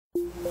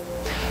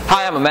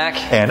Hi, I'm a Mac.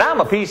 And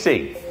I'm a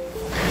PC.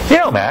 You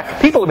know,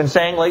 Mac, people have been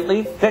saying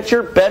lately that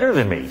you're better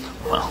than me.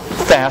 Well,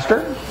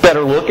 faster,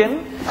 better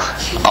looking.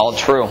 all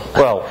true.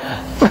 Well,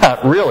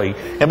 not really.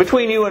 And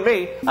between you and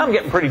me, I'm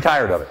getting pretty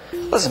tired of it.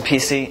 Listen,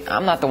 PC,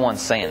 I'm not the one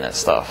saying that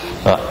stuff.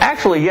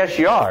 Actually, yes,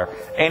 you are.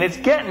 And it's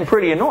getting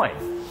pretty annoying.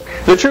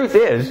 The truth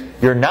is,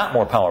 you're not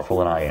more powerful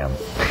than I am.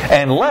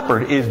 And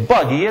Leopard is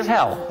buggy as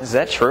hell. Is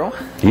that true?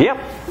 Yep.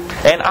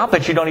 And I'll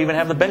bet you don't even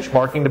have the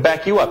benchmarking to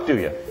back you up, do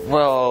you?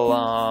 Well,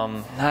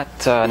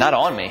 not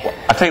on me.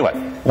 I'll tell you what.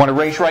 Want to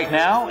race right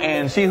now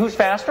and see who's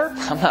faster?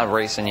 I'm not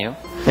racing you.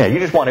 Yeah, you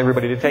just want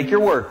everybody to take your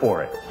word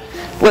for it.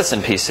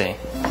 Listen, PC,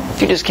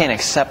 if you just can't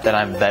accept that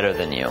I'm better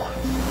than you.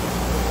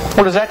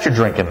 What is that you're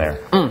drinking there?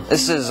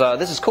 This is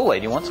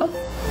Koolaid. You want some?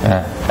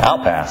 I'll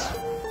pass.